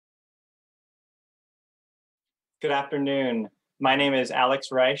Good afternoon. My name is Alex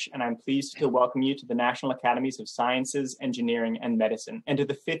Reich, and I'm pleased to welcome you to the National Academies of Sciences, Engineering, and Medicine, and to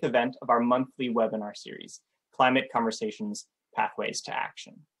the fifth event of our monthly webinar series, Climate Conversations, Pathways to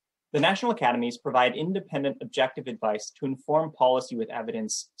Action. The National Academies provide independent, objective advice to inform policy with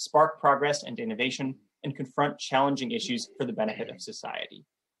evidence, spark progress and innovation, and confront challenging issues for the benefit of society.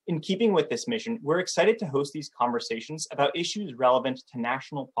 In keeping with this mission, we're excited to host these conversations about issues relevant to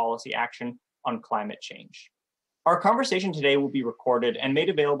national policy action on climate change. Our conversation today will be recorded and made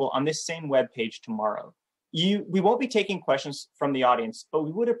available on this same webpage tomorrow. We won't be taking questions from the audience, but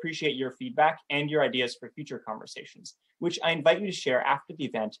we would appreciate your feedback and your ideas for future conversations, which I invite you to share after the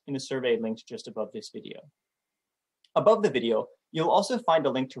event in the survey linked just above this video. Above the video, you'll also find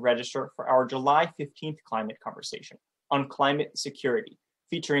a link to register for our July 15th climate conversation on climate security,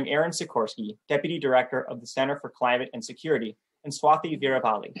 featuring Aaron Sikorsky, Deputy Director of the Center for Climate and Security, and Swathi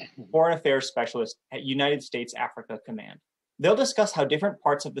Veeravalli, Foreign Affairs Specialist at United States Africa Command. They'll discuss how different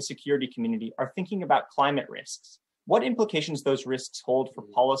parts of the security community are thinking about climate risks, what implications those risks hold for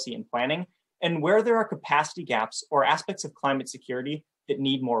policy and planning, and where there are capacity gaps or aspects of climate security that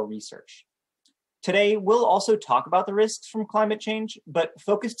need more research. Today, we'll also talk about the risks from climate change, but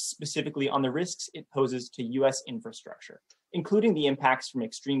focused specifically on the risks it poses to US infrastructure, including the impacts from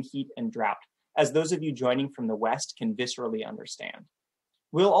extreme heat and drought, as those of you joining from the West can viscerally understand.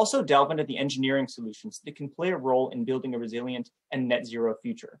 We'll also delve into the engineering solutions that can play a role in building a resilient and net zero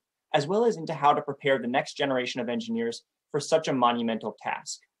future, as well as into how to prepare the next generation of engineers for such a monumental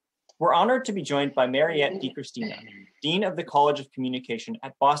task. We're honored to be joined by Mariette DiChristina, Dean of the College of Communication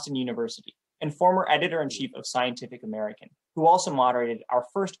at Boston University and former editor-in-chief of Scientific American, who also moderated our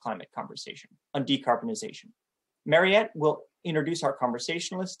first climate conversation on decarbonization. Mariette will introduce our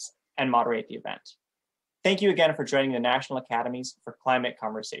conversationalists and moderate the event. Thank you again for joining the National Academies for Climate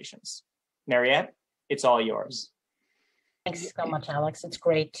Conversations. Mariette, it's all yours. Thanks so much, Alex. It's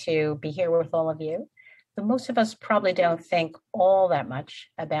great to be here with all of you. So most of us probably don't think all that much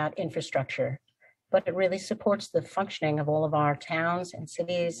about infrastructure, but it really supports the functioning of all of our towns and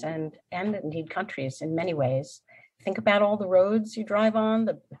cities and indeed countries in many ways. Think about all the roads you drive on,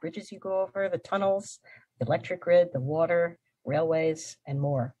 the bridges you go over, the tunnels, the electric grid, the water, railways, and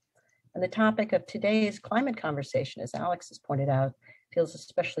more. And the topic of today's climate conversation, as Alex has pointed out, feels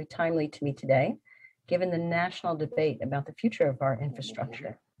especially timely to me today, given the national debate about the future of our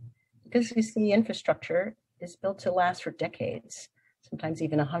infrastructure. Because you see, infrastructure is built to last for decades, sometimes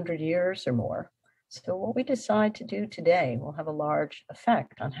even 100 years or more. So what we decide to do today will have a large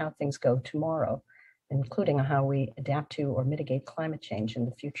effect on how things go tomorrow, including how we adapt to or mitigate climate change in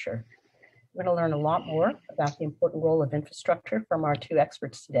the future. We're going to learn a lot more about the important role of infrastructure from our two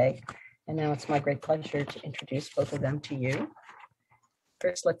experts today. And now it's my great pleasure to introduce both of them to you.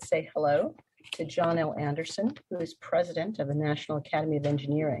 First, let's say hello to John L. Anderson, who is president of the National Academy of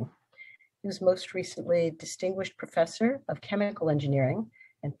Engineering. He was most recently Distinguished Professor of Chemical Engineering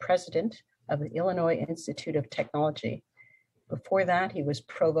and president of the Illinois Institute of Technology. Before that, he was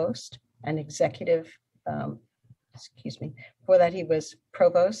provost and executive,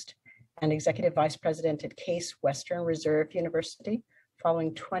 and executive vice president at Case Western Reserve University,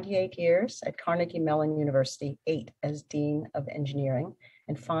 following 28 years at Carnegie Mellon University, 8 as Dean of Engineering,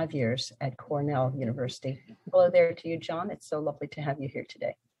 and 5 years at Cornell University. Hello there to you, John. It's so lovely to have you here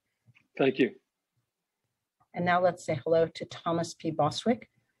today. Thank you. And now let's say hello to Thomas P. Bostick,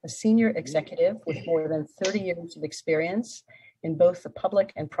 a senior executive with more than 30 years of experience in both the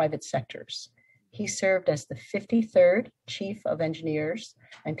public and private sectors. He served as the 53rd Chief of Engineers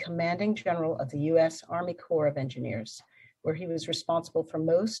and Commanding General of the U.S. Army Corps of Engineers, where he was responsible for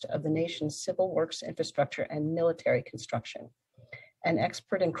most of the nation's civil works infrastructure and military construction. An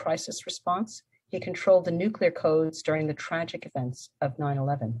expert in crisis response, he controlled the nuclear codes during the tragic events of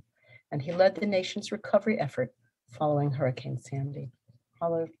 9/11, and he led the nation's recovery effort following Hurricane Sandy.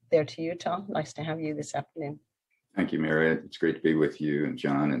 Hello there to you, Tom. Nice to have you this afternoon. Thank you, Mariette. It's great to be with you and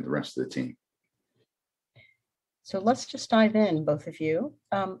John and the rest of the team. So let's just dive in, both of you.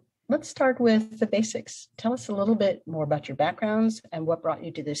 Let's start with the basics. Tell us a little bit more about your backgrounds and what brought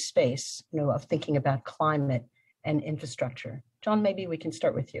you to this space, of thinking about climate and infrastructure. John, maybe we can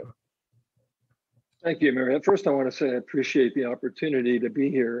start with you. Thank you, Mariette. First, I want to say I appreciate the opportunity to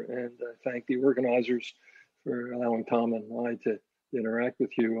be here and thank the organizers for allowing Tom and I to interact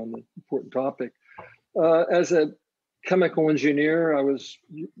with you on the important topic. As a chemical engineer, I was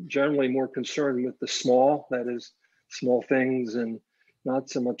generally more concerned with the small, that is, small things and not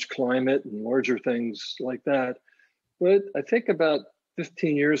so much climate and larger things like that. But I think about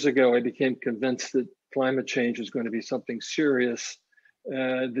 15 years ago, I became convinced that climate change is going to be something serious.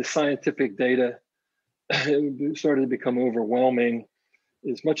 The scientific data it started to become overwhelming,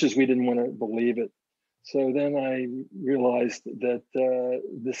 as much as we didn't want to believe it. So then I realized that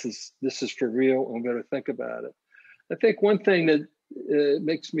this is for real. I'm going to think about it. I think one thing that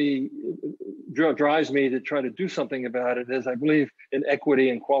drives me to try to do something about it is I believe in equity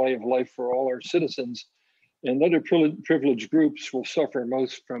and quality of life for all our citizens, and other privileged groups will suffer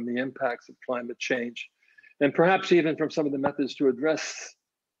most from the impacts of climate change, and perhaps even from some of the methods to address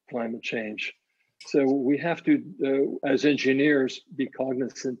climate change. So we have to, as engineers, be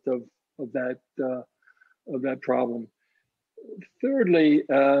cognizant of that problem. Thirdly,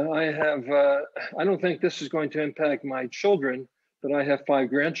 I don't think this is going to impact my children, but I have 5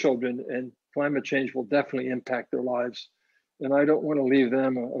 grandchildren, and climate change will definitely impact their lives. And I don't want to leave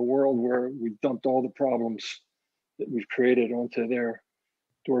them a world where we've dumped all the problems that we've created onto their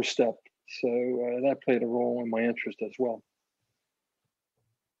doorstep. So that played a role in my interest as well.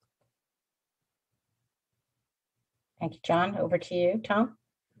 Thank you, John. Over to you, Tom.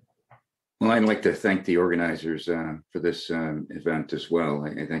 Well, I'd like to thank the organizers for this event as well.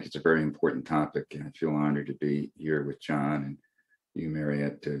 I think it's a very important topic, and I feel honored to be here with John and you,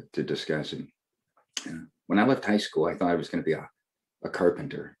 Mariette, to discuss it. When I left high school, I thought I was going to be a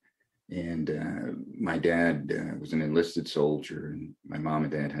carpenter. And my dad was an enlisted soldier, and my mom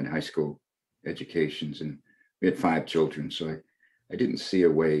and dad had high school educations, and we had 5 children. So I didn't see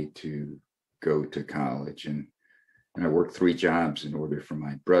a way to go to college. And I worked 3 jobs in order for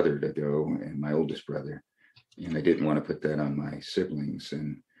my brother to go, and my oldest brother. And I didn't want to put that on my siblings.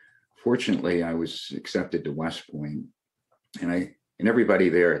 And fortunately, I was accepted to West Point, and everybody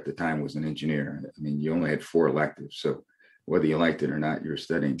there at the time was an engineer. I mean, you only had 4 electives. So whether you liked it or not, you were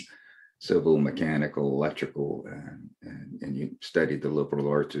studying civil, mechanical, electrical, and you studied the liberal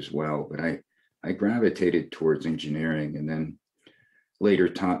arts as well. But I gravitated towards engineering, and then later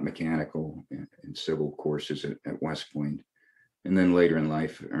taught mechanical and civil courses at West Point. And then later in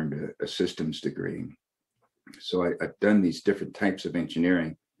life, earned a systems degree. So I've done these different types of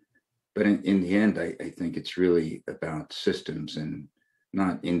engineering. But in the end, I think it's really about systems and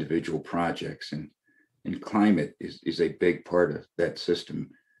not individual projects. And climate is a big part of that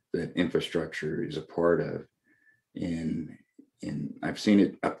system that infrastructure is a part of. And I've seen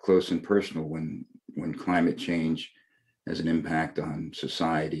it up close and personal when climate change has an impact on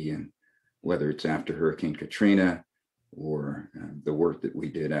society, and whether it's after Hurricane Katrina or the work that we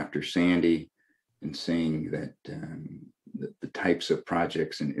did after Sandy, and seeing that the types of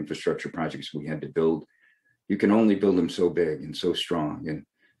projects and infrastructure projects we had to build, you can only build them so big and so strong. And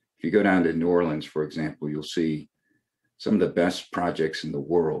if you go down to New Orleans, for example, you'll see some of the best projects in the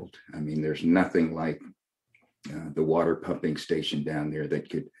world. I mean, there's nothing like the water pumping station down there that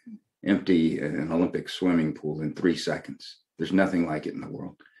could empty an Olympic swimming pool in 3 seconds. There's nothing like it in the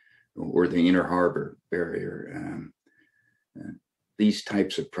world. Or the Inner Harbor barrier. These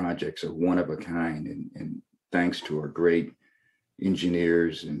types of projects are one of a kind, and thanks to our great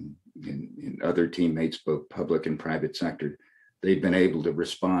engineers and other teammates, both public and private sector, they've been able to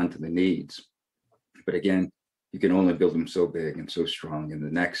respond to the needs. But again, you can only build them so big and so strong, and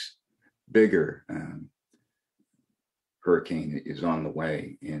the next bigger hurricane is on the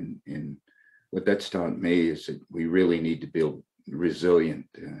way. And what that's taught me is that we really need to build resilient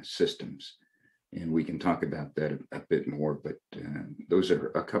systems. And we can talk about that a bit more, but those are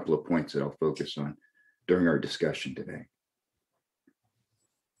a couple of points that I'll focus on during our discussion today.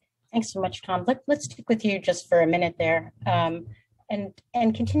 Thanks so much, Tom. Let's stick with you just for a minute there, and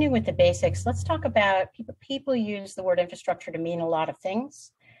continue with the basics. Let's talk about people use the word infrastructure to mean a lot of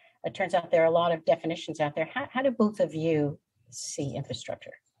things. It turns out there are a lot of definitions out there. How do both of you see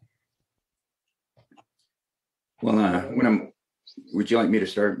infrastructure? Well, would you like me to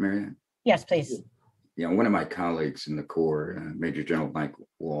start, Mariette? Yes, please. Yeah, one of my colleagues in the Corps, Major General Mike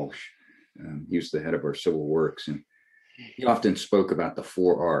Walsh, he was the head of our civil works, and he often spoke about the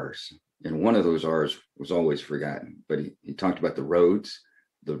 4 R's. And one of those R's was always forgotten, but he talked about the roads,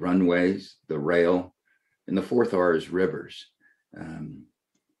 the runways, the rail, and the 4th R is rivers. And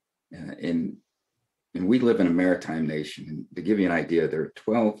we live in a maritime nation. And to give you an idea, there are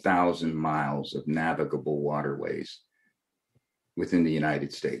 12,000 miles of navigable waterways within the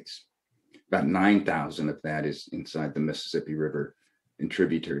United States. About 9,000 of that is inside the Mississippi River and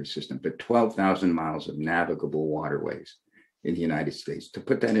tributary system, but 12,000 miles of navigable waterways in the United States. To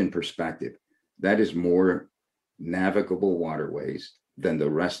put that in perspective, that is more navigable waterways than the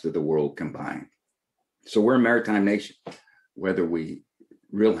rest of the world combined. So we're a maritime nation, whether we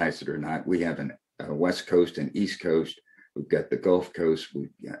realize it or not. We have a West Coast and East Coast. We've got the Gulf Coast.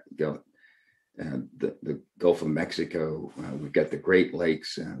 We've got the Gulf of Mexico. We've got the Great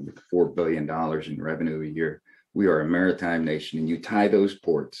Lakes with $4 billion in revenue a year. We are a maritime nation, and you tie those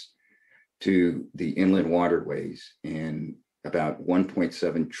ports to the inland waterways, and about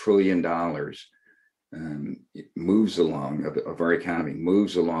 $1.7 trillion it moves along of our economy,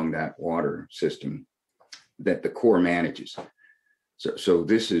 moves along that water system that the Corps manages. So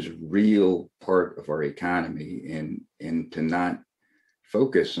this is real part of our economy, and to not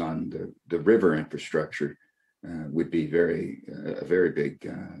focus on the river infrastructure would be a very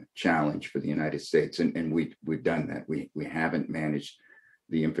big challenge for the United States. And we've done that. We haven't managed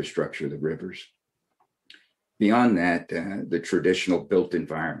the infrastructure of the rivers. Beyond that, the traditional built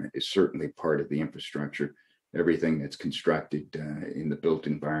environment is certainly part of the infrastructure. Everything that's constructed in the built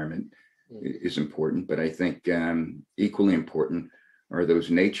environment is important, but I think equally important are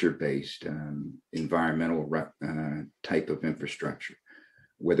those nature-based environmental type of infrastructure,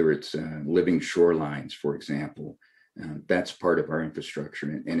 whether it's living shorelines, for example. That's part of our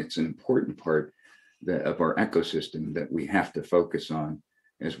infrastructure, and it's an important part of our ecosystem that we have to focus on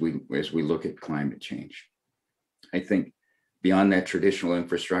as we look at climate change. I think beyond that traditional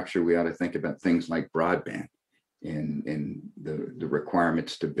infrastructure, we ought to think about things like broadband and the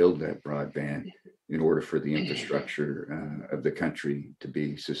requirements to build that broadband in order for the infrastructure of the country to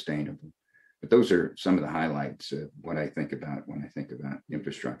be sustainable. But those are some of the highlights of what I think about when I think about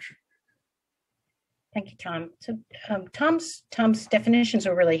infrastructure. Thank you, Tom. So Tom's definitions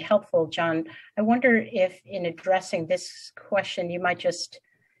are really helpful, John. I wonder if in addressing this question, you might just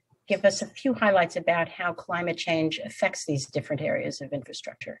give us a few highlights about how climate change affects these different areas of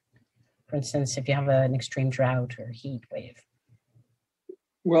infrastructure. For instance, if you have an extreme drought or heat wave.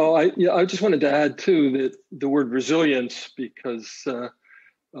 Well, I just wanted to add too that the word resilience, because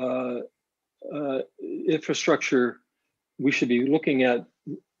infrastructure, we should be looking at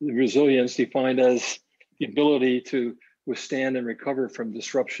the resilience defined as the ability to withstand and recover from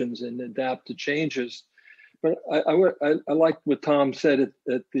disruptions and adapt to changes. But I like what Tom said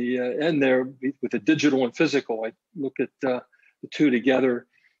at the end there with the digital and physical. I look at the two together,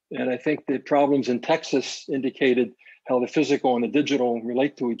 and I think the problems in Texas indicated how the physical and the digital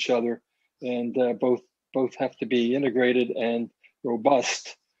relate to each other, and both have to be integrated and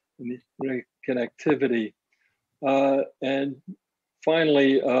robust in the connectivity. And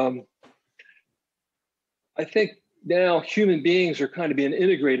finally, I think now human beings are kind of being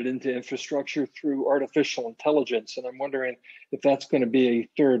integrated into infrastructure through artificial intelligence. And I'm wondering if that's going to be a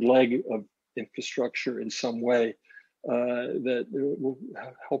third leg of infrastructure in some way that will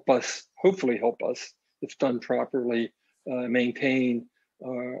hopefully help us, if done properly, maintain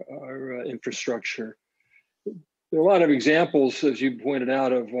our infrastructure. There are a lot of examples, as you pointed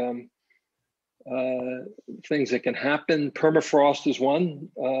out, of things that can happen. Permafrost is one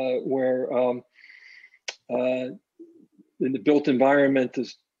where in the built environment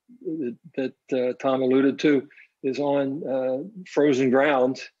that Tom alluded to is on frozen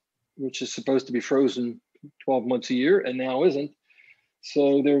ground, which is supposed to be frozen 12 months a year and now isn't.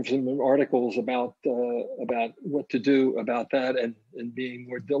 So there's some articles about what to do about that and being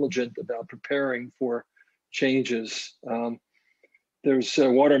more diligent about preparing for changes. There's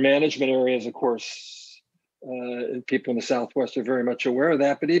water management areas, of course, and people in the Southwest are very much aware of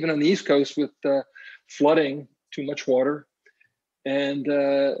that. But even on the East Coast with flooding, too much water, and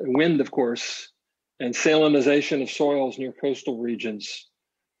wind, of course, and salinization of soils near coastal regions.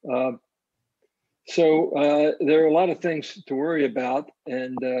 So there are a lot of things to worry about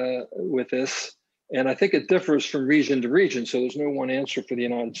and with this. And I think it differs from region to region. So there's no one answer for the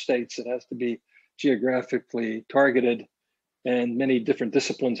United States. It has to be geographically targeted, and many different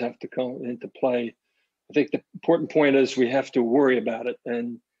disciplines have to come into play. I think the important point is we have to worry about it,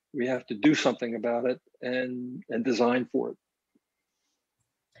 and we have to do something about it and design for it.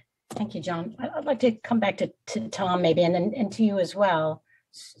 Thank you, John. I'd like to come back to Tom maybe, and to you as well.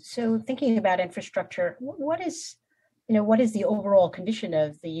 So thinking about infrastructure, what is the overall condition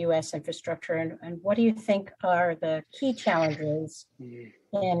of the U.S. infrastructure, and what do you think are the key challenges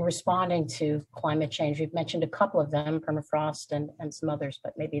in responding to climate change? You've mentioned a couple of them, permafrost and some others,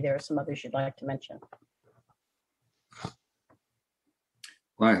 but maybe there are some others you'd like to mention.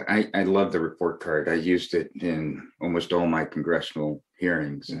 Well, I love the report card. I used it in almost all my congressional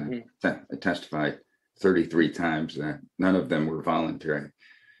hearings. I testified 33 times. None of them were voluntary.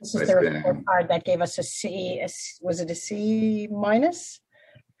 This is the report card that gave us a C. Was it a C minus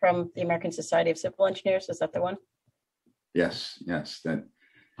from the American Society of Civil Engineers? Is that the one? Yes.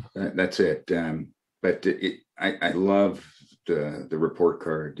 That's it. But I love the report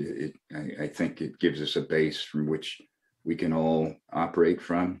card. I think it gives us a base from which we can all operate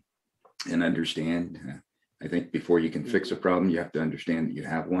from. and understand. I think before you can fix a problem, you have to understand that you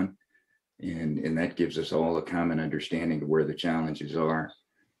have one. And that gives us all a common understanding of where the challenges are.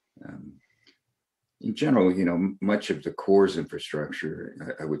 In general, you know, much of the Corps'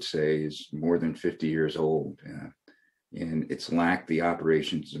 infrastructure, I would say, is more than 50 years old. And it's lacked the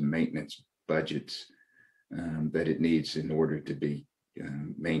operations and maintenance budgets that it needs in order to be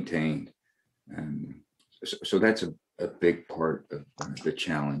maintained. So that's a big part of the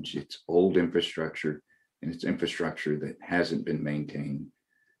challenge. It's old infrastructure, and it's infrastructure that hasn't been maintained,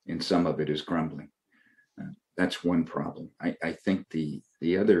 and some of it is crumbling. That's one problem. I think the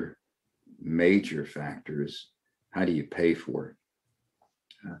other major factor is, how do you pay for it?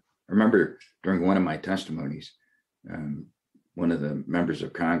 I remember during one of my testimonies, one of the members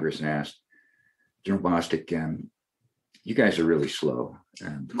of Congress asked, General Bostick, you guys are really slow.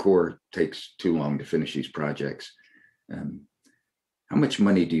 The Corps takes too long to finish these projects. How much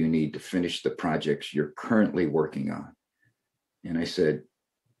money do you need to finish the projects you're currently working on? And I said,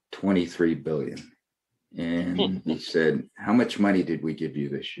 23 billion. And he said, how much money did we give you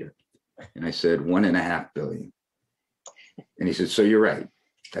this year? And I said, 1.5 billion. And he said, so you're right.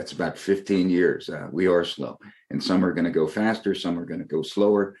 That's about 15 years. We are slow. And some are going to go faster, some are going to go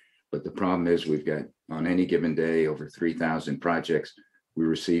slower. But the problem is, we've got, on any given day, over 3,000 projects. We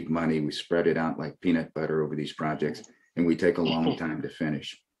receive money, we spread it out like peanut butter over these projects, and we take a long time to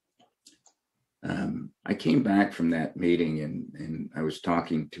finish. I came back from that meeting, and I was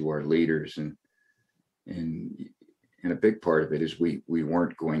talking to our leaders, and a big part of it is we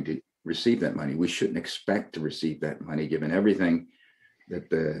weren't going to receive that money. We shouldn't expect to receive that money, given everything that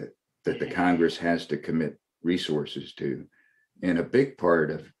the Congress has to commit resources to. And a big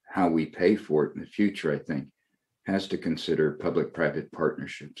part of how we pay for it in the future, I think, has to consider public-private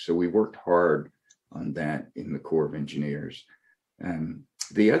partnerships. So we worked hard on that in the Corps of Engineers.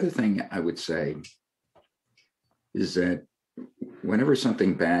 The other thing I would say is that whenever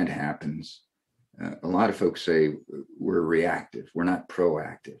something bad happens, a lot of folks say we're reactive, we're not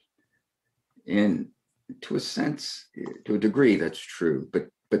proactive. And to a sense, to a degree, that's true. But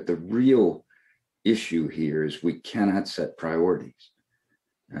the real issue here is we cannot set priorities.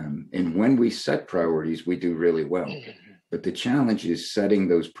 And when we set priorities, we do really well. But the challenge is setting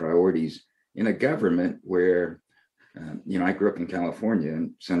those priorities in a government where, I grew up in California,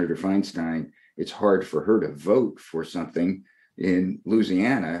 and Senator Feinstein, it's hard for her to vote for something in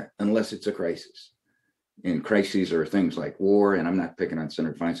Louisiana unless it's a crisis. And crises are things like war. And I'm not picking on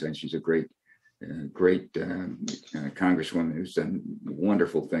Senator Feinstein. She's a great congresswoman who's done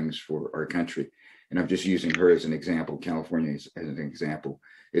wonderful things for our country. And I'm just using her as an example, California as an example.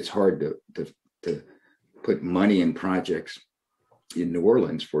 It's hard to put money in projects in New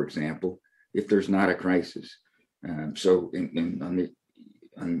Orleans, for example, if there's not a crisis. So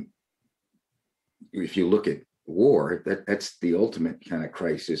if you look at war, that's the ultimate kind of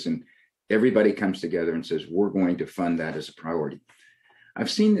crisis. And everybody comes together and says, we're going to fund that as a priority. I've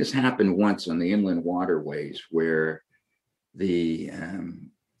seen this happen once on the inland waterways, where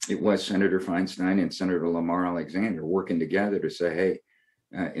it was Senator Feinstein and Senator Lamar Alexander working together to say, hey,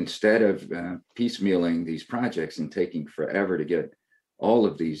 instead of piecemealing these projects and taking forever to get all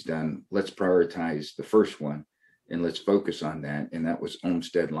of these done, let's prioritize the first one and let's focus on that. And that was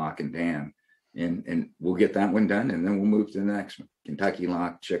Olmsted Lock and Dam. And we'll get that one done, and then we'll move to the next one, Kentucky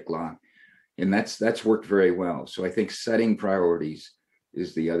Lock, Chick Lock. And that's worked very well. So I think setting priorities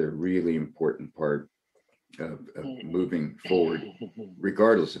is the other really important part of moving forward,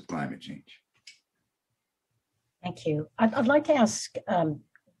 regardless of climate change. Thank you. I'd like to ask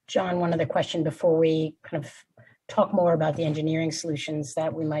John one other question before we kind of talk more about the engineering solutions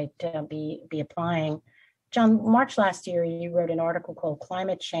that we might be applying. John, March last year, you wrote an article called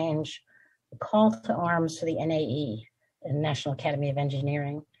Climate Change, a Call to Arms for the NAE, the National Academy of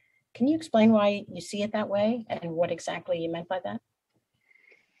Engineering. Can you explain why you see it that way and what exactly you meant by that?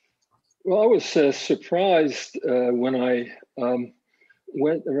 Well, I was surprised when I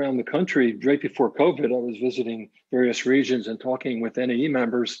went around the country right before COVID. I was visiting various regions and talking with NAE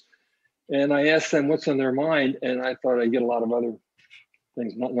members, and I asked them what's on their mind, and I thought I'd get a lot of other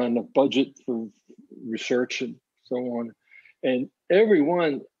things, not enough budget for research and so on. And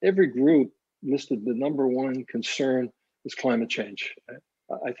every group listed the number one concern is climate change.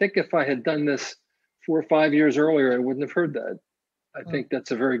 I think if I had done this 4 or 5 years earlier, I wouldn't have heard that. I think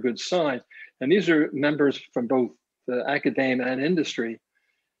that's a very good sign. And these are members from both the academia and industry.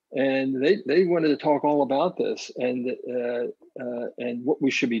 And they wanted to talk all about this and what we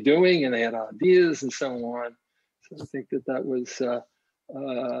should be doing. And they had ideas and so on. So I think that was,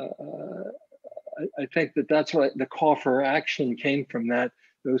 I think that's why the call for action came from that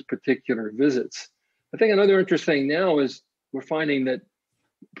those particular visits. I think another interesting now is we're finding that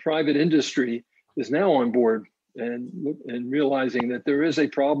private industry is now on board and realizing that there is a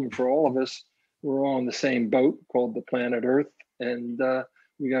problem for all of us. We're all on the same boat called the planet Earth, and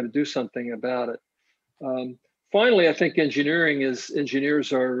we got to do something about it. Finally, I think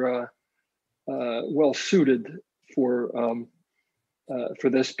engineers are well suited for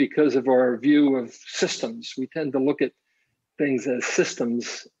this because of our view of systems. We tend to look at things as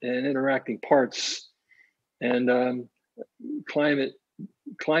systems and interacting parts, and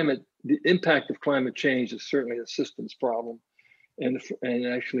the impact of climate change is certainly a systems problem, and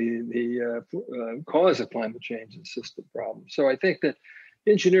actually the cause of climate change is a system problem. So I think that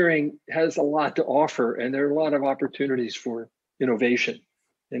engineering has a lot to offer, and there are a lot of opportunities for innovation,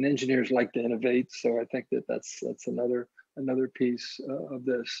 and engineers like to innovate. So I think that that's another piece of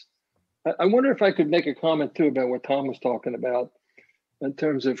this. I wonder if I could make a comment too about what Tom was talking about in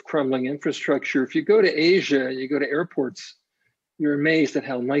terms of crumbling infrastructure. If you go to Asia, you go to airports, you're amazed at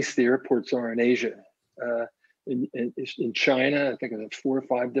how nice the airports are in Asia. In China, I think there's 4 or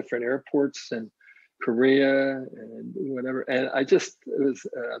 5 different airports, and Korea and whatever. And it was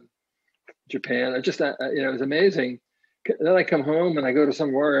Japan. It was amazing. Then I come home and I go to some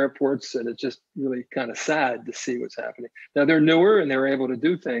of our airports, and it's just really kind of sad to see what's happening. Now they're newer and they're able to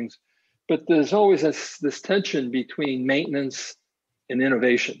do things, but there's always this tension between maintenance and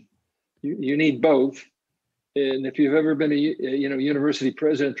innovation. You need both. And if you've ever been a university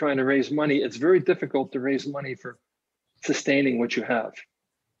president trying to raise money, it's very difficult to raise money for sustaining what you have.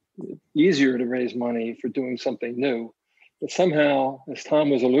 It's easier to raise money for doing something new, but somehow, as Tom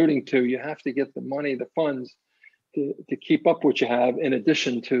was alluding to, you have to get the money, the funds to keep up what you have, in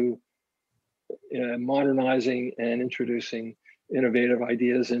addition to modernizing and introducing innovative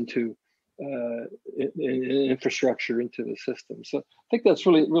ideas into infrastructure, into the system. So I think that's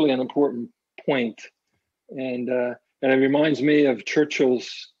really an important point. And it reminds me of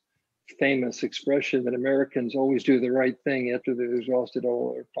Churchill's famous expression that Americans always do the right thing after they've exhausted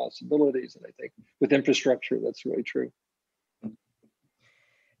all their possibilities. And I think with infrastructure, that's really true.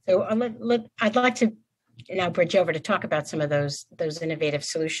 So I'd like to now bridge over to talk about some of those innovative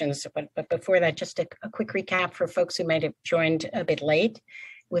solutions. But before that, just a quick recap for folks who might have joined a bit late.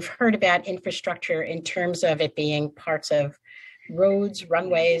 We've heard about infrastructure in terms of it being parts of roads,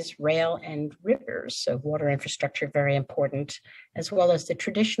 runways, rail, and rivers. So water infrastructure, very important, as well as the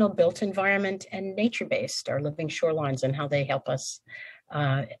traditional built environment and nature-based, our living shorelines, and how they help us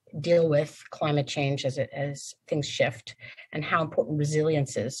deal with climate change as things shift, and how important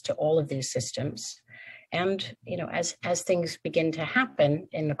resilience is to all of these systems. And as things begin to happen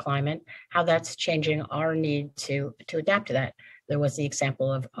in the climate, how that's changing our need to adapt to that. There was the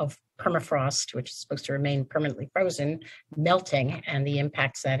example of permafrost, which is supposed to remain permanently frozen, melting, and the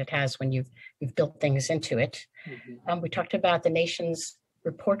impacts that it has when you've built things into it. Mm-hmm. We talked about the nation's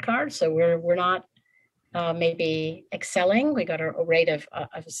report card, so we're not maybe excelling. We got a rate of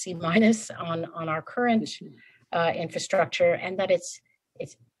a C- on our current infrastructure, and that it's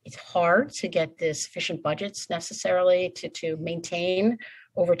hard to get the sufficient budgets necessarily to maintain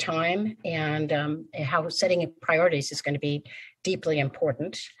over time, and how setting priorities is going to be deeply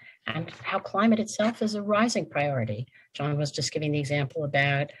important, and how climate itself is a rising priority. John was just giving the example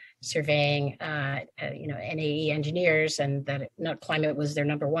about surveying, NAE engineers, and that climate was their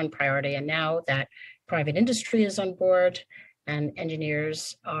number one priority. And now that private industry is on board and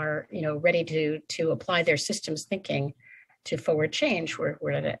engineers are, ready to apply their systems thinking to forward change,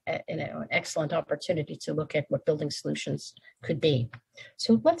 we're at an excellent opportunity to look at what building solutions could be.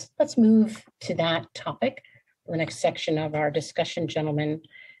 So let's move to that topic, the next section of our discussion, gentlemen.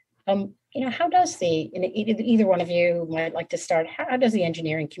 How does either one of you might like to start, how does the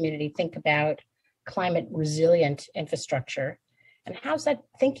engineering community think about climate resilient infrastructure? And how's that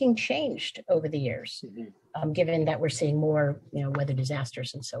thinking changed over the years, given that we're seeing more, weather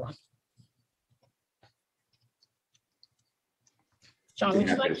disasters and so on? John, would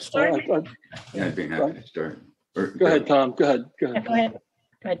you like to start? I'd be happy to start. Go ahead, Tom. Go ahead. Yeah, go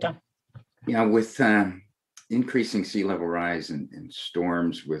ahead, Tom. Yeah, with increasing sea level rise and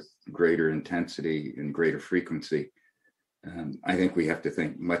storms with greater intensity and greater frequency, I think we have to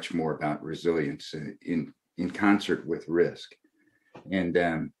think much more about resilience in concert with risk. And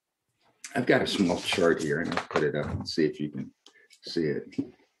I've got a small chart here, and I'll put it up and see if you can see it.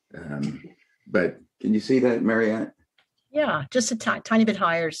 But can you see that, Mariette? Yeah, just a tiny bit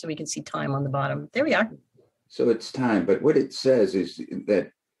higher so we can see time on the bottom. There we are. So it's time, but what it says is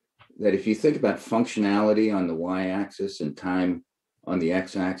that if you think about functionality on the y-axis and time on the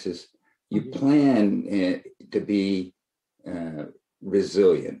x-axis, you plan to be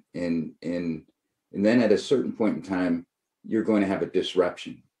resilient. And then at a certain point in time, you're going to have a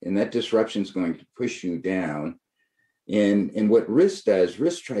disruption. And that disruption is going to push you down. And what risk does,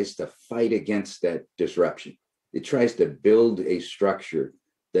 risk tries to fight against that disruption. It tries to build a structure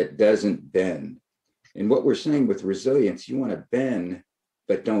that doesn't bend. And what we're saying with resilience, you want to bend,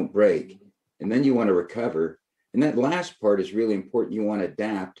 but don't break. And then you want to recover. And that last part is really important. You want to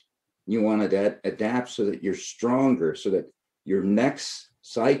adapt. You want to adapt so that you're stronger, so that your next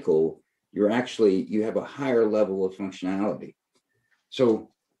cycle, you have a higher level of functionality. So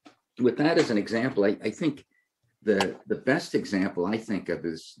with that as an example, I think the best example I think of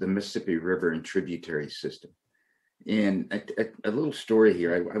is the Mississippi River and tributary system. And a little story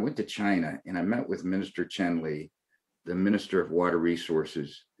here. I went to China and I met with Minister Chen Li, the Minister of Water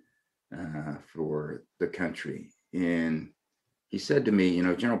Resources for the country. And he said to me,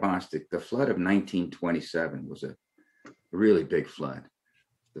 General Bostick, the flood of 1927 was a really big flood.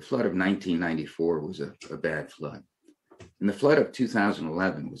 The flood of 1994 was a bad flood. And the flood of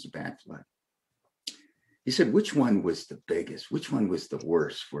 2011 was a bad flood. He said, which one was the biggest? Which one was the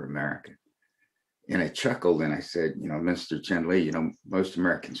worst for America? And I chuckled and I said, Mr. Chen Li, most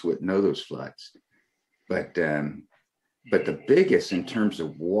Americans wouldn't know those floods. But the biggest in terms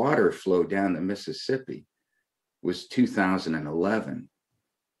of water flow down the Mississippi was 2011.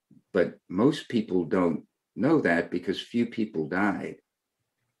 But most people don't know that because few people died.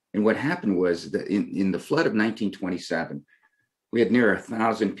 And what happened was that in the flood of 1927, we had near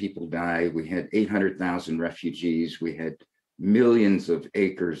 1,000 people die. We had 800,000 refugees. We had millions of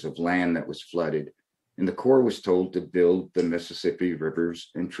acres of land that was flooded. And the Corps was told to build the Mississippi rivers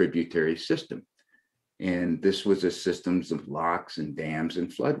and tributary system. And this was a system of locks and dams and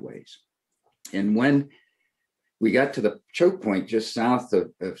floodways. And when we got to the choke point just south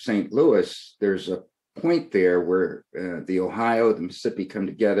of St. Louis, there's a point there where the Ohio, the Mississippi come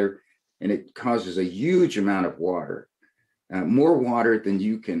together, and it causes a huge amount of water, more water than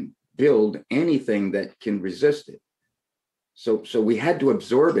you can build anything that can resist it. So we had to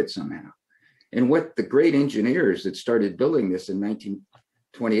absorb it somehow. And what the great engineers that started building this in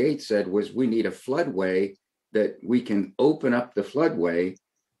 1928 said was, we need a floodway that we can open up the floodway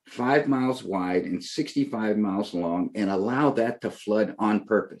 5 miles wide and 65 miles long and allow that to flood on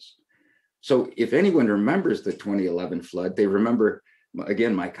purpose. So if anyone remembers the 2011 flood, they remember,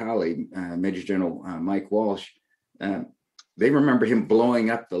 again, my colleague, Major General Mike Walsh, they remember him blowing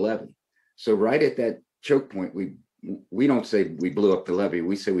up the levee. So right at that choke point, we don't say we blew up the levee,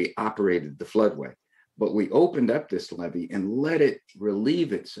 we say we operated the floodway, but we opened up this levee and let it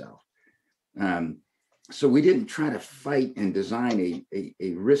relieve itself. So we didn't try to fight and design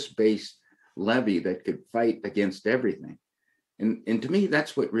a risk-based levee that could fight against everything. And to me,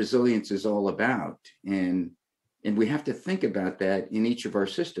 that's what resilience is all about. And we have to think about that in each of our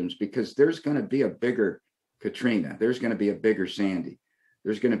systems, because there's going to be a bigger Katrina, there's going to be a bigger Sandy,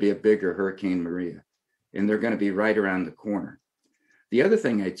 there's going to be a bigger Hurricane Maria, and they're going to be right around the corner. The other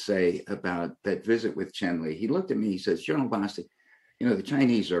thing I'd say about that visit with Chen Li, he looked at me, he says, General Bostick, the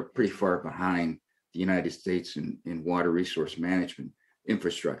Chinese are pretty far behind the United States in water resource management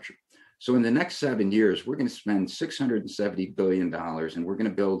infrastructure. So in the next 7 years, we're going to spend $670 billion, and we're going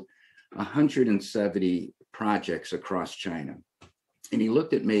to build 170 projects across China. And he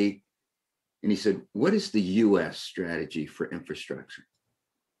looked at me and he said, what is the US strategy for infrastructure?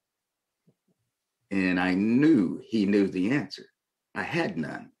 And I knew he knew the answer. I had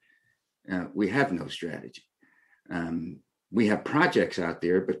none. We have no strategy. We have projects out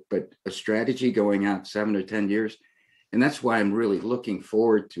there, but a strategy going out 7 or 10 years. And that's why I'm really looking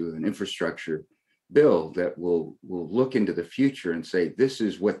forward to an infrastructure bill that will look into the future and say, this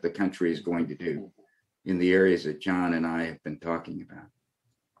is what the country is going to do in the areas that John and I have been talking about.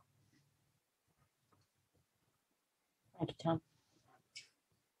 Thank you, Tom.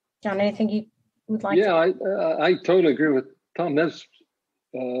 John, anything you would like to? I totally agree with Tom. That's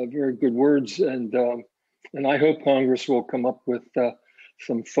very good words. And I hope Congress will come up with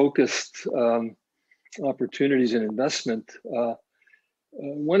some focused opportunities and investment.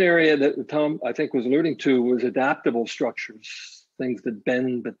 One area that Tom, I think, was alluding to was adaptable structures, things that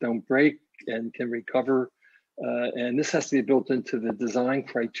bend but don't break and can recover. And this has to be built into the design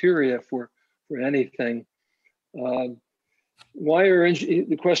criteria for anything. The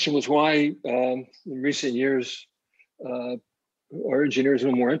question was why in recent years are engineers a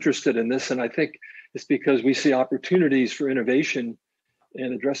little more interested in this? And I think it's because we see opportunities for innovation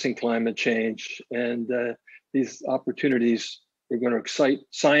in addressing climate change. And these opportunities are going to excite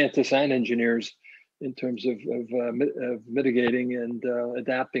scientists and engineers in terms of mitigating and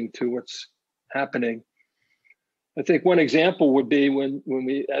adapting to what's happening. I think one example would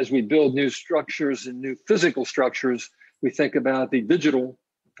be as we build new structures and new physical structures, we think about the digital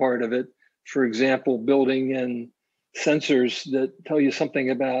part of it. For example, building in sensors that tell you something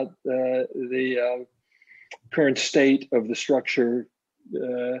about the current state of the structure,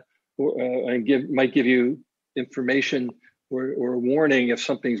 and might give you information or a warning if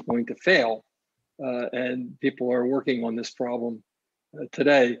something's going to fail. And people are working on this problem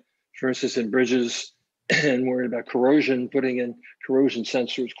today, for instance, in bridges, and worried about corrosion, putting in corrosion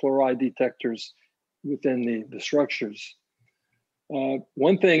sensors, chloride detectors within the structures.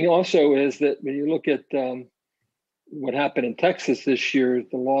 One thing also is that when you look at what happened in Texas this year,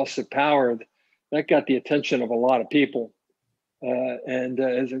 the loss of power, that got the attention of a lot of people.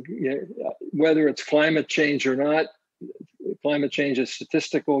 Whether it's climate change or not, climate change is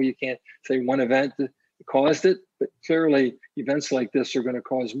statistical. You can't say one event caused it, but clearly events like this are going to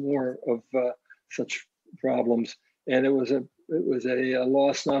cause more of such problems. And it was a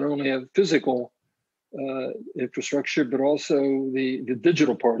loss not only of physical infrastructure, but also the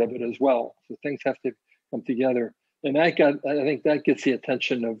digital part of it as well. So things have to come together. And I think that gets the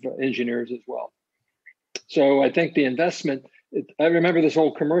attention of engineers as well. So I think the investment, I remember this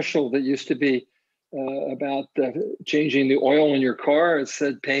old commercial that used to be about changing the oil in your car. It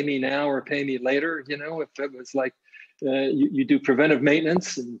said, pay me now or pay me later. You know, if it was like you do preventive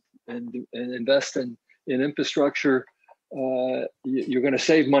maintenance and invest in infrastructure, you're going to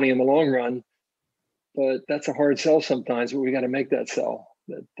save money in the long run. But that's a hard sell sometimes, but we got to make that sell,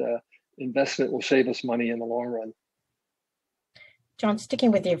 that investment will save us money in the long run. John,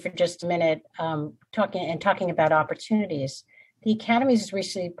 sticking with you for just a minute, talking about opportunities, the Academy has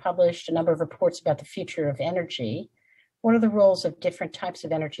recently published a number of reports about the future of energy. What are the roles of different types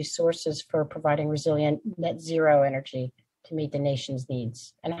of energy sources for providing resilient net zero energy to meet the nation's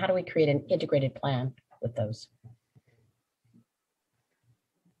needs? And how do we create an integrated plan with those?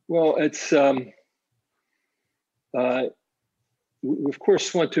 Well, it's we of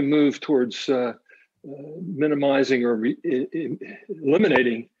course want to move towards minimizing or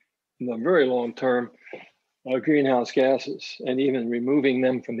eliminating in the very long term greenhouse gases, and even removing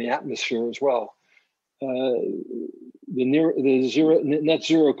them from the atmosphere as well. The net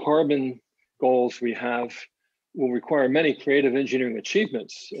zero carbon goals we have will require many creative engineering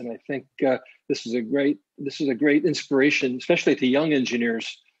achievements, and I think this is a great inspiration, especially to young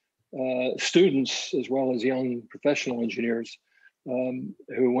engineers, students as well as young professional engineers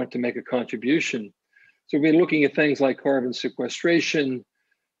who want to make a contribution. So we're looking at things like carbon sequestration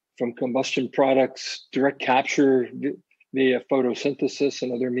from combustion products, direct capture via photosynthesis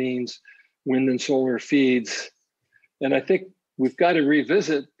and other means, wind and solar feeds. And I think we've got to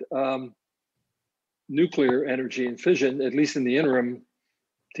revisit nuclear energy and fission, at least in the interim,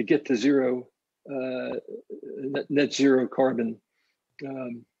 to get to net zero carbon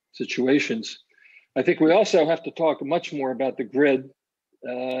situations. I think we also have to talk much more about the grid.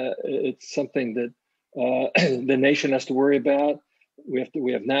 It's something that the nation has to worry about.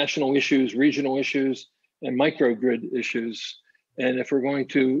 We have national issues, regional issues, and microgrid issues. And if we're going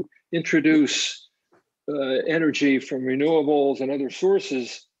to introduce energy from renewables and other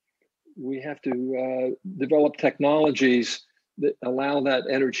sources, we have to develop technologies that allow that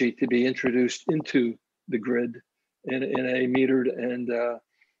energy to be introduced into the grid in a metered and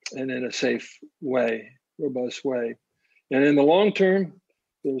in a safe way, robust way. And in the long term,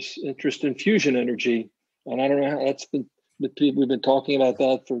 there's interest in fusion energy. And I don't know how that's been, we've been talking about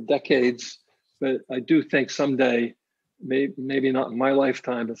that for decades, but I do think someday, maybe not in my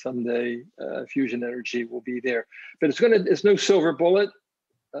lifetime, but someday fusion energy will be there. But it's no silver bullet,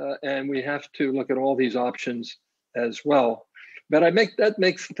 and we have to look at all these options as well. But that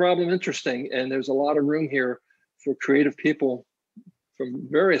makes the problem interesting, and there's a lot of room here for creative people from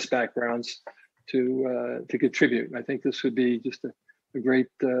various backgrounds to contribute. I think this would be just a great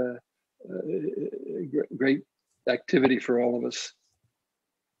activity for all of us.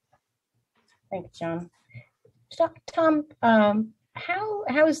 Thanks, John. Tom,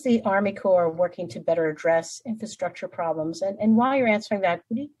 how is the Army Corps working to better address infrastructure problems? And while you're answering that,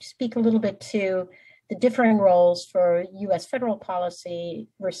 would you speak a little bit to the differing roles for U.S. federal policy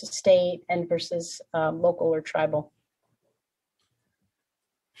versus state and versus local or tribal?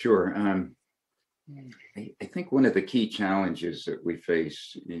 Sure. I think one of the key challenges that we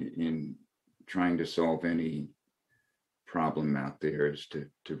face in trying to solve any problem out there is to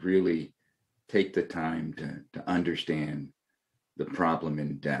really take the time to understand the problem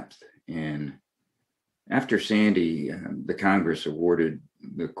in depth. And after Sandy, the Congress awarded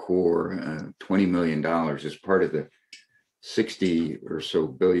the Corps $20 million as part of the $60 or so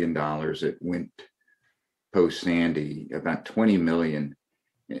billion that went post-Sandy, about 20 million,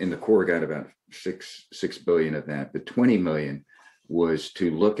 and the Corps got about 6 billion of that, but 20 million was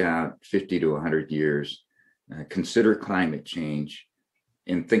to look out 50 to 100 years, consider climate change,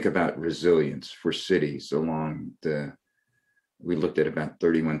 and think about resilience for cities along we looked at about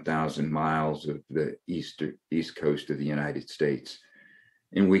 31,000 miles of the east coast of the United States.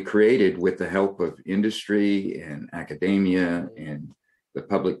 And we created, with the help of industry and academia and the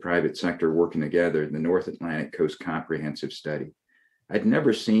public-private sector working together, the North Atlantic Coast Comprehensive Study. I'd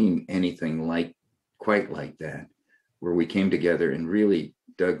never seen anything quite like that, where we came together and really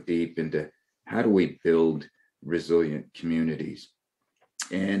dug deep into how do we build resilient communities.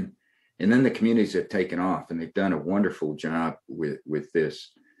 And then the communities have taken off, and they've done a wonderful job with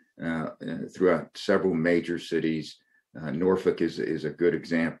this throughout several major cities. Norfolk is a good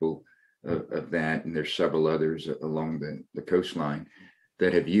example of that, and there's several others along the coastline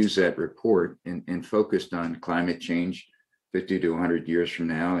that have used that report and focused on climate change 50 to 100 years from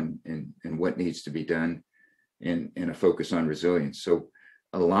now, and what needs to be done, and a focus on resilience. So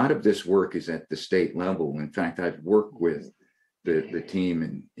a lot of this work is at the state level. In fact, I've worked with the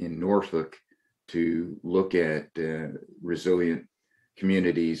team in Norfolk to look at resilient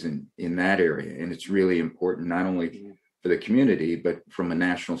communities in that area. And it's really important, not only for the community, but from a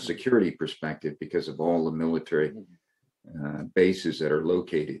national security perspective, because of all the military bases that are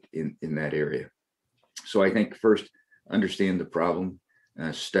located in that area. So I think first, understand the problem,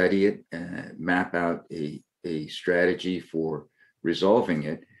 study it, map out a strategy for resolving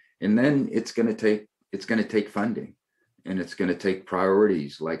it, and then it's going to take funding, and it's going to take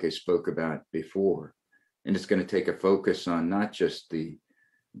priorities, like I spoke about before, and it's going to take a focus on not just the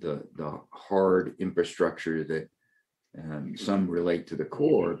hard infrastructure that some relate to the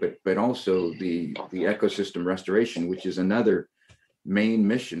Corps, but also the ecosystem restoration, which is another main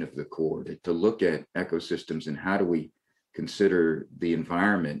mission of the Corps, to look at ecosystems and how do we consider the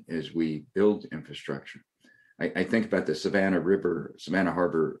environment as we build infrastructure. I think about the Savannah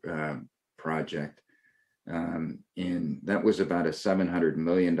Harbor project, and that was about a $700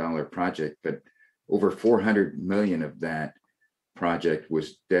 million project, but over 400 million of that project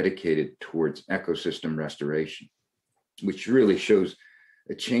was dedicated towards ecosystem restoration, which really shows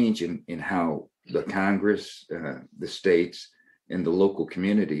a change in how the Congress, the states, and the local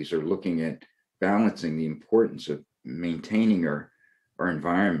communities are looking at balancing the importance of maintaining our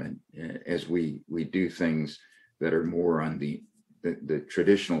environment as we do things that are more on the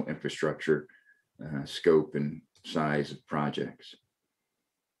traditional infrastructure scope and size of projects.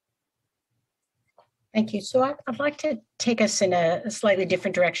 Thank you. So I'd like to take us in a slightly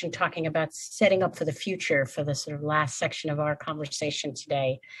different direction, talking about setting up for the future for the sort of last section of our conversation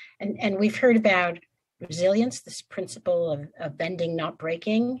today. And we've heard about resilience, this principle of bending, not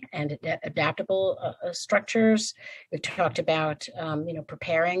breaking, and adaptable structures. We've talked about,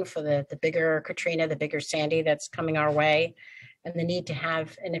 preparing for the bigger Katrina, the bigger Sandy that's coming our way, and the need to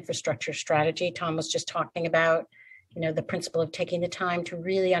have an infrastructure strategy. Tom was just talking about, the principle of taking the time to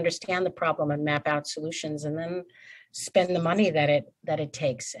really understand the problem and map out solutions, and then spend the money that it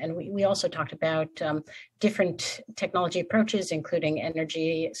takes. And we also talked about different technology approaches, including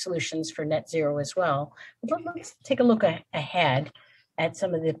energy solutions for net zero as well. But let's take a look ahead at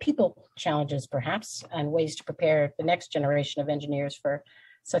some of the people challenges, perhaps, and ways to prepare the next generation of engineers for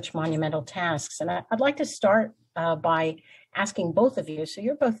such monumental tasks. And I'd like to start by asking both of you, so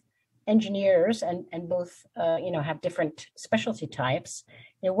you're both engineers and both have different specialty types.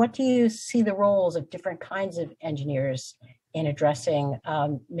 What do you see the roles of different kinds of engineers in addressing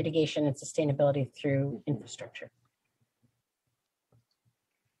mitigation and sustainability through infrastructure?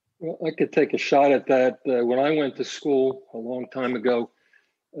 Well, I could take a shot at that. When I went to school a long time ago,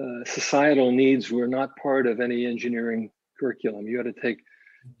 societal needs were not part of any engineering curriculum. You had to take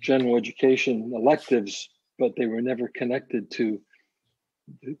general education electives, but they were never connected to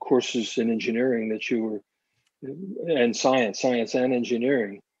courses in engineering that you were, and science and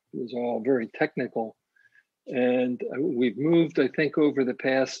engineering. It was all very technical. And we've moved, I think, over the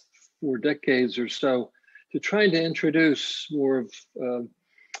past 4 decades or so to trying to introduce more of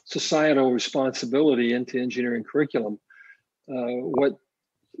societal responsibility into engineering curriculum. What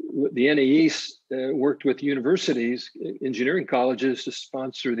the NAE worked with universities, engineering colleges, to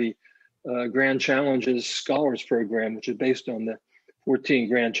sponsor the Grand Challenges Scholars Program, which is based on the 14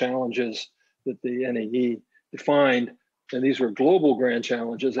 grand challenges that the NAE defined. And these were global grand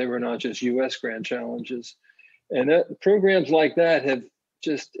challenges. They were not just US grand challenges. And programs like that have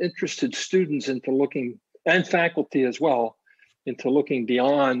just interested students into looking, and faculty as well, into looking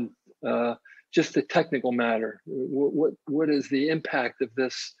beyond just the technical matter. What is the impact of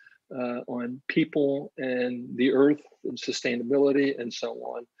this on people and the earth and sustainability and so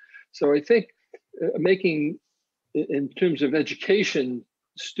on. So I think making, in terms of education,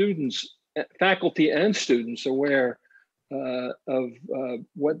 students, faculty and students aware of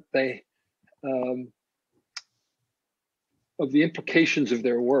what they, of the implications of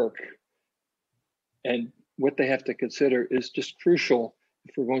their work and what they have to consider is just crucial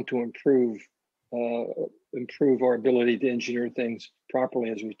if we're going to improve our ability to engineer things properly,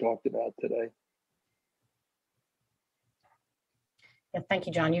 as we talked about today. Yeah, thank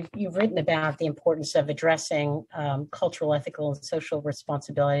you, John. You've written about the importance of addressing cultural, ethical, and social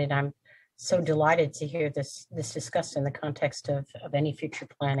responsibility, and I'm so delighted to hear this discussed in the context of any future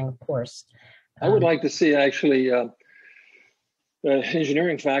planning, of course. I would like to see actually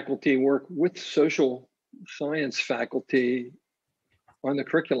engineering faculty work with social science faculty on the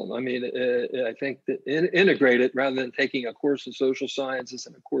curriculum. I mean, I think that integrate it rather than taking a course in social sciences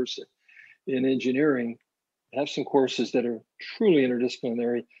and a course in engineering. Have some courses that are truly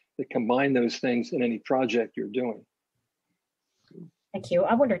interdisciplinary that combine those things in any project you're doing. Thank you.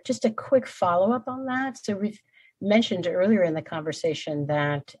 I wonder, just a quick follow-up on that. So we've mentioned earlier in the conversation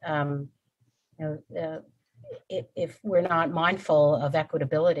that if we're not mindful of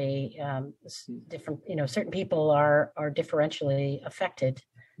equitability, different, certain people are differentially affected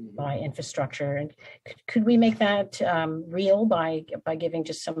by infrastructure. And could we make that real by giving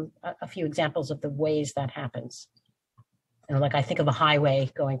just a few examples of the ways that happens? Like I think of a highway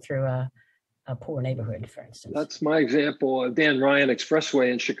going through a poor neighborhood, for instance. That's my example. Dan Ryan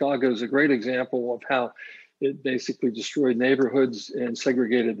Expressway in Chicago is a great example of how it basically destroyed neighborhoods and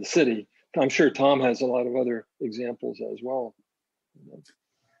segregated the city. I'm sure Tom has a lot of other examples as well.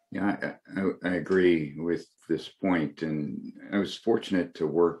 Yeah, I agree with this point, and I was fortunate to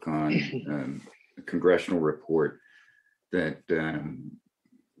work on a congressional report that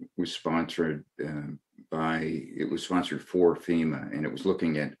was sponsored for FEMA, and it was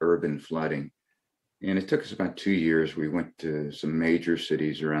looking at urban flooding. And it took us about 2 years. We went to some major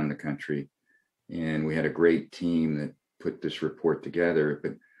cities around the country, and we had a great team that put this report together.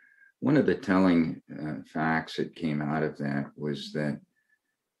 But one of the telling facts that came out of that was that,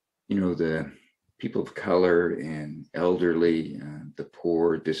 the people of color and elderly, the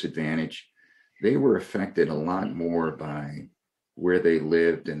poor, disadvantaged, they were affected a lot more by where they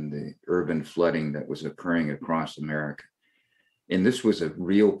lived and the urban flooding that was occurring across America. And this was a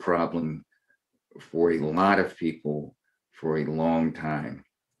real problem for a lot of people for a long time.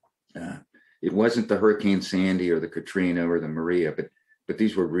 It wasn't the Hurricane Sandy or the Katrina or the Maria, but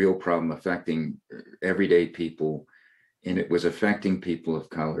these were real problems affecting everyday people, and it was affecting people of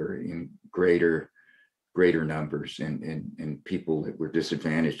color in greater numbers and people that were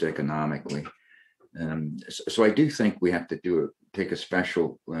disadvantaged economically. So I do think we have to take a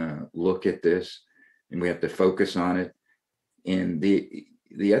special look at this, and we have to focus on it. And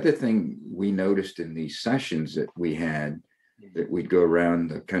the other thing we noticed in these sessions that we had, that we'd go around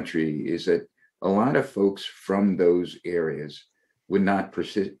the country, is that a lot of folks from those areas would not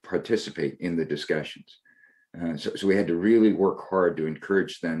participate in the discussions. So we had to really work hard to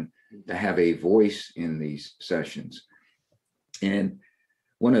encourage them to have a voice in these sessions. And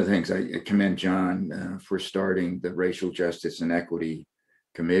one of the things I commend John for starting the Racial Justice and Equity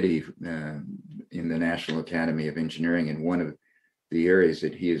Committee in the National Academy of Engineering. And one of the areas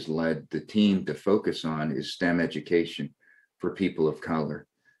that he has led the team to focus on is STEM education for people of color.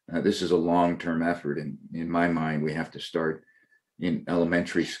 This is a long-term effort, and in my mind, we have to start in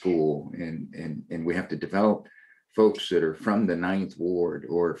elementary school, and we have to develop folks that are from the 9th Ward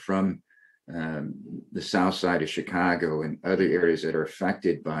or from the South Side of Chicago and other areas that are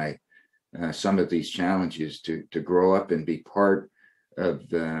affected by some of these challenges to grow up and be part of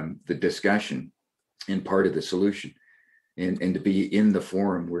the discussion and part of the solution, and to be in the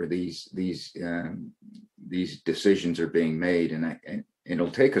forum where these decisions are being made. And it'll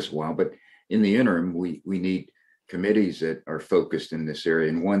take us a while, but in the interim, we need committees that are focused in this area.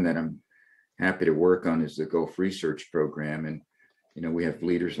 And one that I'm happy to work on is the Gulf Research Program. And we have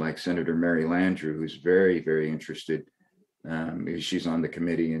leaders like Senator Mary Landrieu, who's very, very interested. She's on the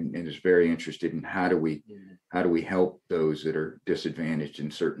committee and is very interested in how do we help those that are disadvantaged in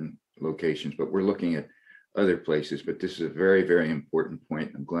certain locations. But we're looking at other places. But this is a very, very important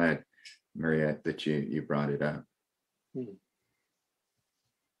point. I'm glad, Mariette, that you brought it up.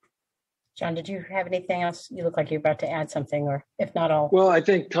 John, did you have anything else? You look like you're about to add something, or if not, all. Well, I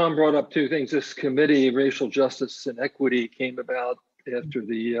think Tom brought up two things. This committee, Racial Justice and Equity, came about after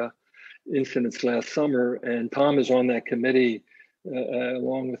the incidents last summer, and Tom is on that committee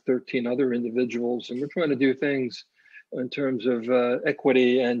along with 13 other individuals, and we're trying to do things in terms of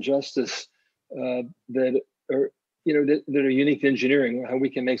equity and justice that are, that are unique to engineering, how we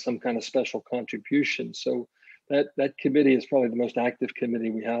can make some kind of special contribution. So that committee is probably the most active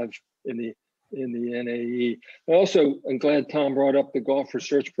committee we have in the NAE. I'm glad Tom brought up the golf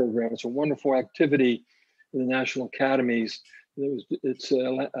research program. It's a wonderful activity in the national academies. It's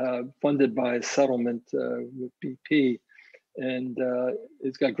funded by a settlement with BP, and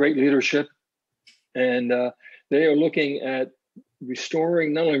it's got great leadership. And they are looking at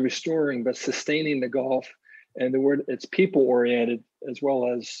not only restoring, but sustaining the golf. And it's people oriented as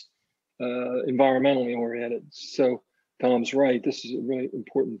well as environmentally oriented. So Tom's right. This is a really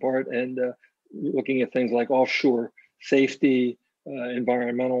important part. And looking at things like offshore safety,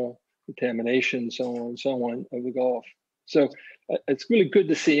 environmental contamination, so on and so on of the Gulf. So it's really good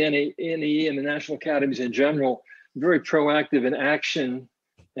to see NAE and the national academies in general very proactive in action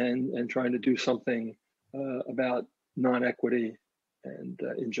and trying to do something about non-equity and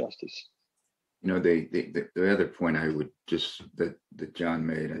injustice. The other point I would that John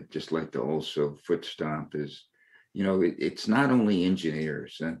made, I'd just like to also foot stomp is, it's not only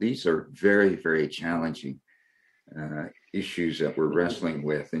engineers. These are very, very challenging issues that we're wrestling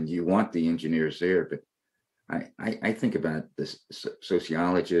with, and you want the engineers there. But I think about the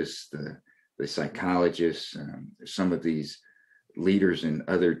sociologists, the psychologists, some of these leaders in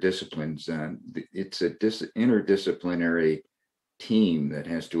other disciplines. It's a interdisciplinary team that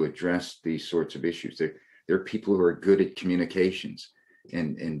has to address these sorts of issues. There are people who are good at communications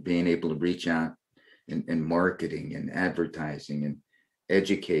and being able to reach out and marketing and advertising and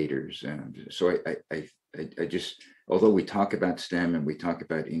educators. So I just, although we talk about STEM and we talk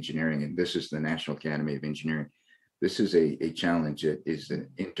about engineering, and this is the National Academy of Engineering, this is a challenge that is an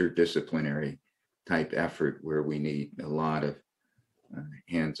interdisciplinary type effort where we need a lot of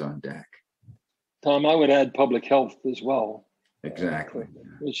hands on deck. Tom, I would add public health as well. Exactly.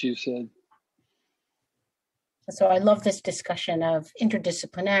 Which you said. So I love this discussion of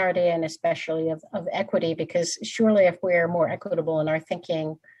interdisciplinarity and especially of equity, because surely if we're more equitable in our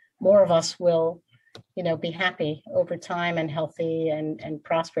thinking, more of us will, be happy over time and healthy and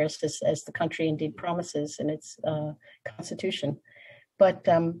prosperous as the country indeed promises in its constitution. But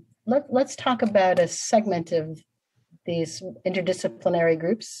let's talk about a segment of these interdisciplinary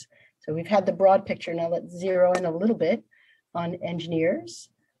groups. So we've had the broad picture. Now let's zero in a little bit on engineers.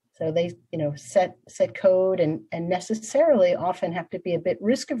 So they, set code and necessarily often have to be a bit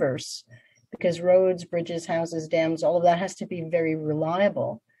risk averse because roads, bridges, houses, dams, all of that has to be very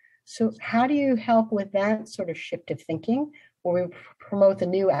reliable. So how do you help with that sort of shift of thinking, or we promote the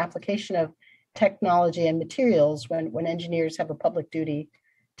new application of technology and materials when engineers have a public duty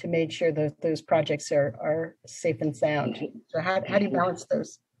to make sure that those projects are safe and sound? So how do you balance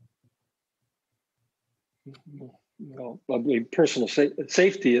those? Well, I mean, personal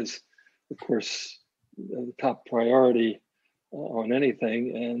safety is, of course, the top priority on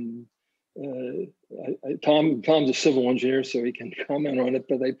anything. And Tom's a civil engineer, so he can comment on it.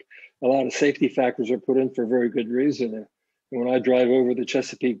 But a lot of safety factors are put in for very good reason. And when I drive over the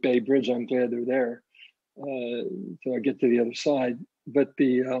Chesapeake Bay Bridge, I'm glad they're there, so I get to the other side. But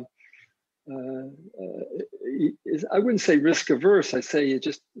I wouldn't say risk averse. I say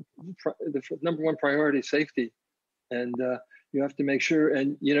the number one priority is safety. And you have to make sure,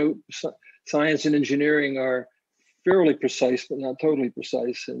 and science and engineering are fairly precise, but not totally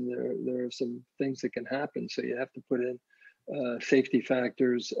precise. And there are some things that can happen. So you have to put in safety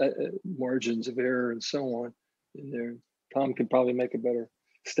factors, margins of error, and so on in there. Tom could probably make a better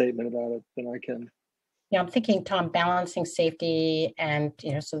statement about it than I can. Yeah, I'm thinking, Tom, balancing safety and,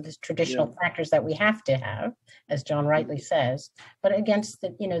 so the traditional factors that we have to have, as John rightly says, but against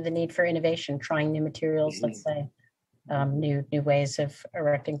the, the need for innovation, trying new materials, let's say, new ways of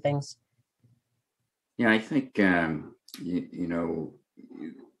erecting things. Yeah, I think,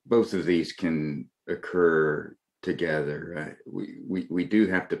 both of these can occur together. We do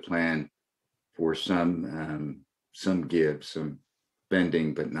have to plan for some give, some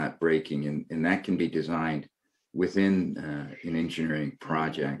bending, but not breaking. And that can be designed within an engineering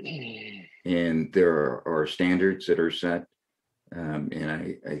project. And there are standards that are set.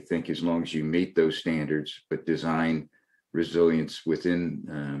 And I think as long as you meet those standards, but design resilience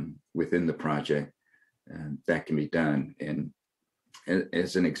within the project, that can be done. And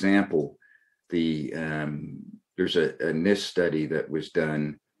as an example, there's a NIST study that was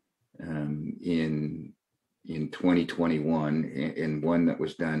done in 2021 and one that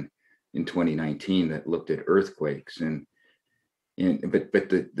was done in 2019 that looked at earthquakes but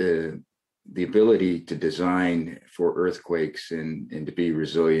the ability to design for earthquakes and to be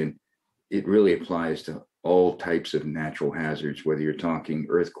resilient, it really applies to all types of natural hazards, whether you're talking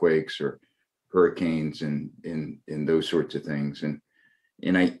earthquakes or hurricanes and those sorts of things.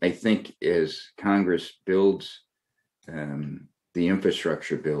 And I think as Congress builds the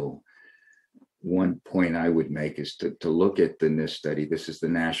infrastructure bill, one point I would make is to look at the NIST study. This is the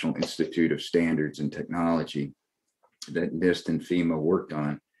National Institute of Standards and Technology that NIST and FEMA worked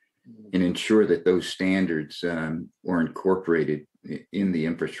on, and ensure that those standards were incorporated in the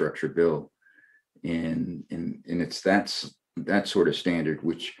infrastructure bill. And it's that sort of standard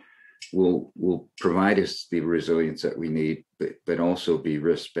which will provide us the resilience that we need, but also be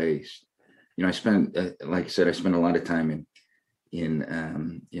risk-based. You know, like I said, I spent a lot of time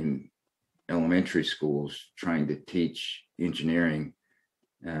in elementary schools trying to teach engineering,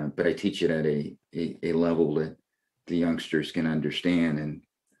 but I teach it at a level that the youngsters can understand. And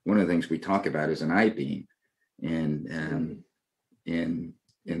one of the things we talk about is an I-beam, and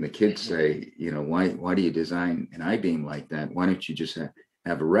the kids say, you know, why do you design an I-beam like that? Why don't you just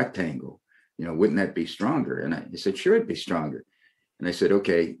have a rectangle? You know, wouldn't that be stronger? And I said, sure, it'd be stronger. And I said,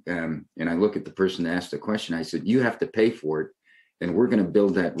 okay. And I look at the person that asked the question. I said, you have to pay for it, and we're going to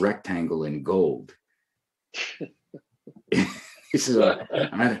build that rectangle in gold. He says,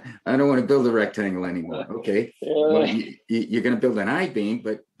 I don't want to build a rectangle anymore. Okay, well, you're going to build an I-beam,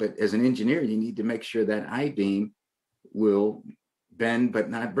 but as an engineer, you need to make sure that I-beam will bend but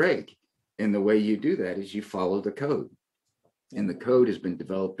not break. And the way you do that is you follow the code. And the code has been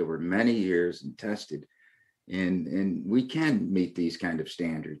developed over many years and tested. And we can meet these kind of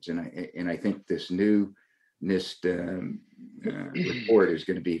standards. And I think this new NIST report is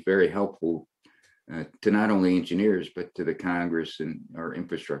going to be very helpful to not only engineers, but to the Congress and our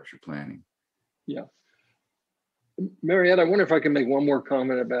infrastructure planning. Yeah. Mariette, I wonder if I can make one more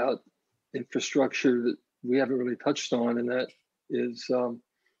comment about infrastructure that we haven't really touched on, and that is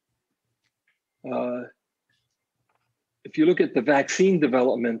if you look at the vaccine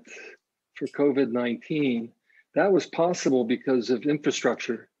development for COVID-19, that was possible because of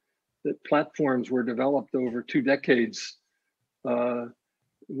infrastructure, that platforms were developed over 2 decades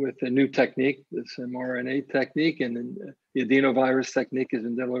with a new technique, this mRNA technique, and then the adenovirus technique has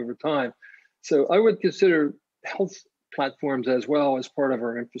been done over time. So I would consider health platforms as well as part of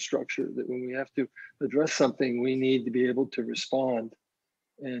our infrastructure, that when we have to address something, we need to be able to respond.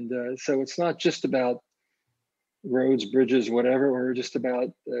 And so it's not just about roads, bridges, whatever, or just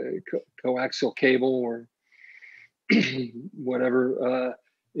about coaxial cable or whatever.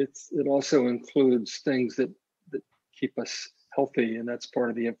 It also includes things that keep us healthy, and that's part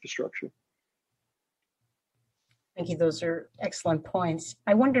of the infrastructure. Thank you. Those are excellent points.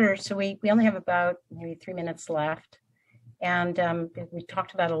 I wonder, so we only have about maybe 3 minutes left, and we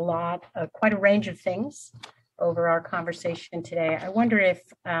talked about a lot, quite a range of things over our conversation today. I wonder if,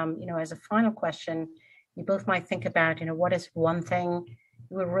 as a final question, you both might think about, what is one thing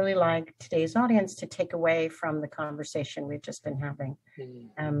you would really like today's audience to take away from the conversation we've just been having?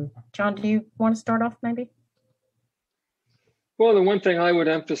 John, do you want to start off maybe? Well, the one thing I would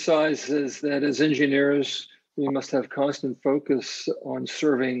emphasize is that as engineers, we must have constant focus on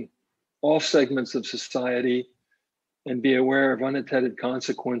serving all segments of society and be aware of unintended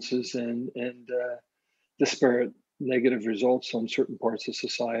consequences and disparate negative results on certain parts of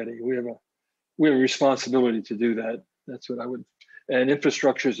society. We have a responsibility to do that. That's what I would, and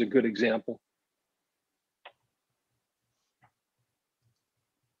infrastructure is a good example.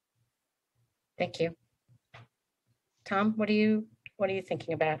 Thank you. Tom, what are you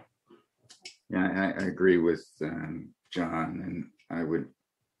thinking about? Yeah, I agree with John, and I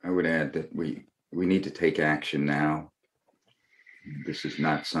would add that we need to take action now. This is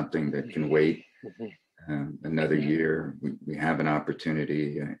not something that can wait another year. We have an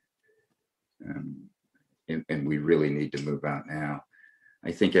opportunity, and we really need to move out now.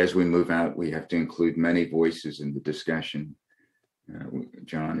 I think as we move out, we have to include many voices in the discussion.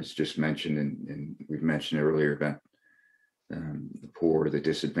 John has just mentioned, and we've mentioned earlier about the poor, the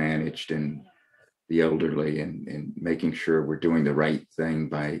disadvantaged, and the elderly, and making sure we're doing the right thing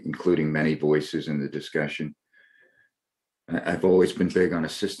by including many voices in the discussion. I've always been big on a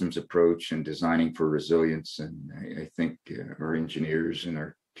systems approach and designing for resilience, and I think our engineers and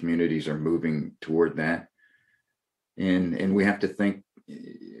our communities are moving toward that. And we have to think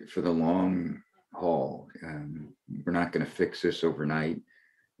for the long haul. We're not going to fix this overnight,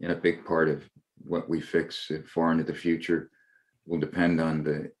 and a big part of what we fix far into the future will depend on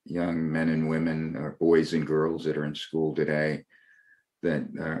the young men and women, or boys and girls that are in school today, that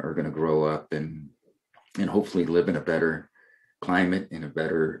are going to grow up and hopefully live in a better climate, in a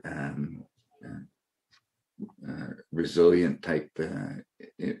better resilient type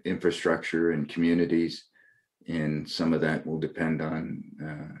infrastructure and communities. and some of that will depend on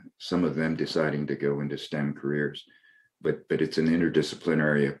some of them deciding to go into STEM careers. But it's an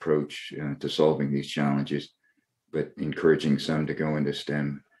interdisciplinary approach to solving these challenges. But encouraging some to go into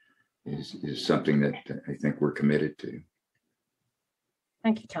STEM is something that I think we're committed to.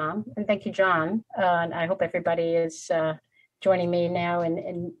 Thank you, Tom, and thank you, John. And I hope everybody is joining me now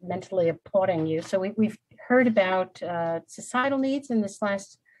and mentally applauding you. So we've heard about societal needs in this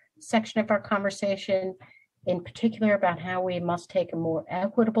last section of our conversation, in particular about how we must take a more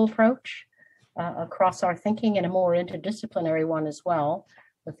equitable approach across our thinking, and a more interdisciplinary one as well,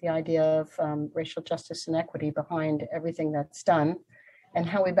 with the idea of racial justice and equity behind everything that's done, and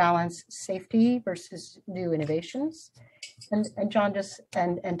how we balance safety versus new innovations. And John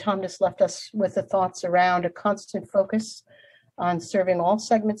and Tom just left us with the thoughts around a constant focus on serving all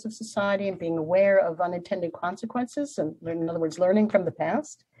segments of society and being aware of unintended consequences, and in other words, learning from the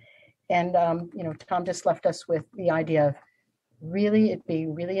past. And Tom just left us with the idea of it'd be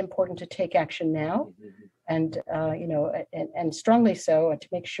really important to take action now, and and strongly so, to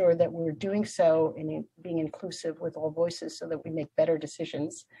make sure that we're doing so and being inclusive with all voices, so that we make better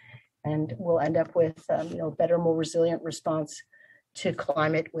decisions, and we'll end up with better, more resilient response to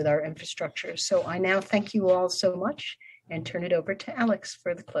climate with our infrastructure. So I now thank you all so much and turn it over to Alex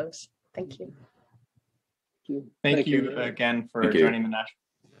for the close. Thank you. Thank you again for joining the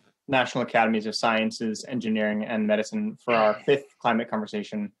National Academies of Sciences, Engineering, and Medicine for our 5th climate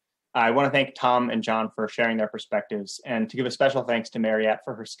conversation. I want to thank Tom and John for sharing their perspectives, and to give a special thanks to Mariette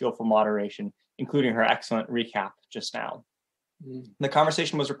for her skillful moderation, including her excellent recap just now. The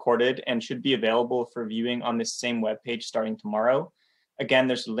conversation was recorded and should be available for viewing on this same webpage starting tomorrow. Again,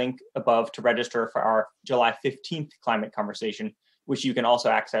 there's a link above to register for our July 15th climate conversation, which you can also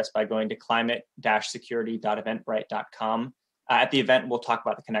access by going to climate-security.eventbrite.com. At the event, we'll talk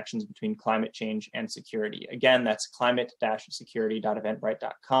about the connections between climate change and security. Again, that's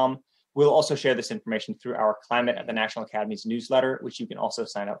climate-security.eventbrite.com. We'll also share this information through our Climate at the National Academies newsletter, which you can also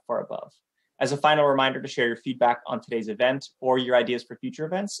sign up for above. As a final reminder to share your feedback on today's event or your ideas for future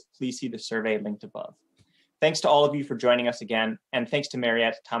events, please see the survey linked above. Thanks to all of you for joining us again, and thanks to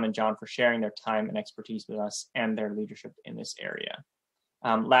Mariette, Tom, and John for sharing their time and expertise with us and their leadership in this area.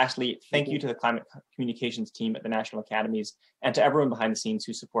 Lastly, thank you to the climate communications team at the National Academies and to everyone behind the scenes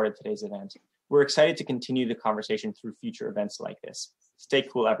who supported today's event. We're excited to continue the conversation through future events like this. Stay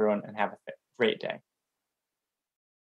cool, everyone, and have a great day.